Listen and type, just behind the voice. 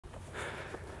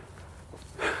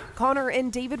Connor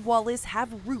and David Wallace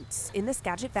have roots in the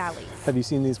Skagit Valley. Have you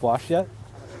seen these washed yet?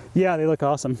 Yeah, they look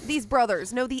awesome. These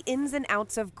brothers know the ins and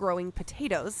outs of growing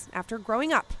potatoes after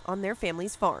growing up on their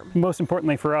family's farm. Most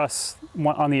importantly for us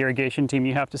on the irrigation team,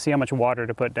 you have to see how much water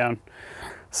to put down.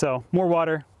 So more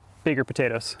water, bigger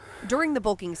potatoes. During the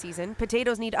bulking season,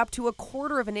 potatoes need up to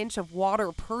 1/4 of an inch of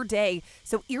water per day,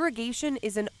 so irrigation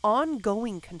is an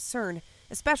ongoing concern,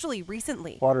 especially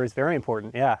recently. Water is very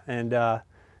important, yeah, and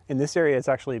in this area it's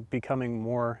actually becoming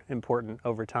more important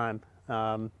over time.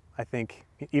 I think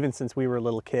even since we were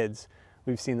little kids,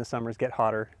 we've seen the summers get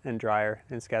hotter and drier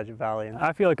in Skagit Valley. And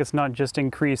I feel like it's not just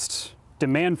increased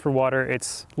demand for water,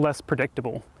 it's less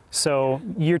predictable. So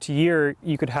year to year,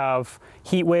 you could have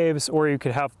heat waves or you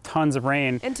could have tons of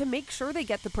rain. And to make sure they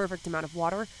get the perfect amount of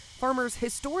water, farmers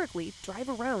historically drive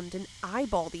around and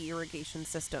eyeball the irrigation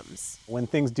systems. When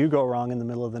things do go wrong in the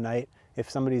middle of the night, if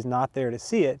somebody's not there to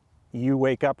see it, you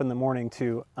wake up in the morning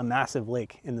to a massive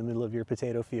lake in the middle of your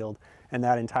potato field, and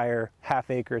that entire ½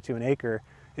 acre to an acre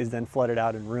is then flooded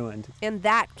out and ruined. And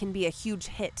that can be a huge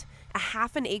hit. A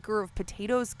 ½ acre of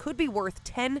potatoes could be worth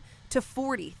 $10,000 to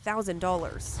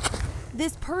 $40,000.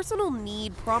 This personal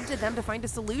need prompted them to find a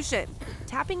solution,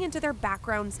 tapping into their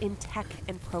backgrounds in tech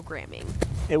and programming.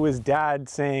 It was Dad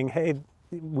saying, hey,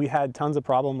 we had tons of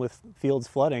problem with fields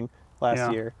flooding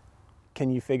last year. Can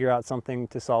you figure out something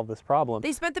to solve this problem?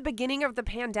 They spent the beginning of the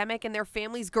pandemic in their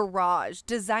family's garage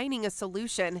designing a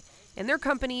solution, and their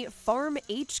company, Farm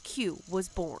HQ, was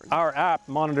born. Our app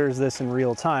monitors this in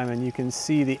real time, and you can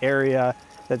see the area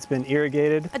that's been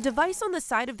irrigated. A device on the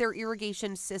side of their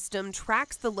irrigation system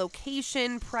tracks the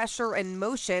location, pressure, and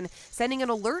motion, sending an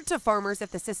alert to farmers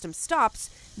if the system stops.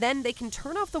 Then they can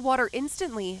turn off the water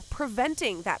instantly,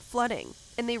 preventing that flooding.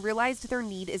 And they realized their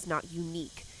need is not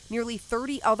unique. Nearly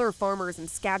 30 other farmers in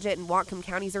Skagit and Whatcom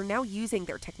counties are now using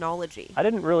their technology. I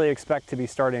didn't really expect to be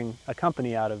starting a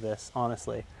company out of this,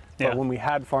 honestly. But when we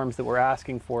had farms that were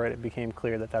asking for it, it became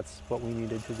clear that that's what we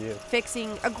needed to do.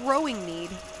 Fixing a growing need,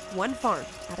 one farm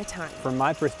at a time. From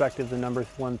my perspective, the number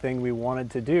one thing we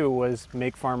wanted to do was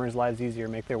make farmers' lives easier,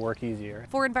 make their work easier.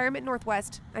 For Environment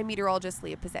Northwest, I'm meteorologist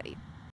Leah Pizzetti.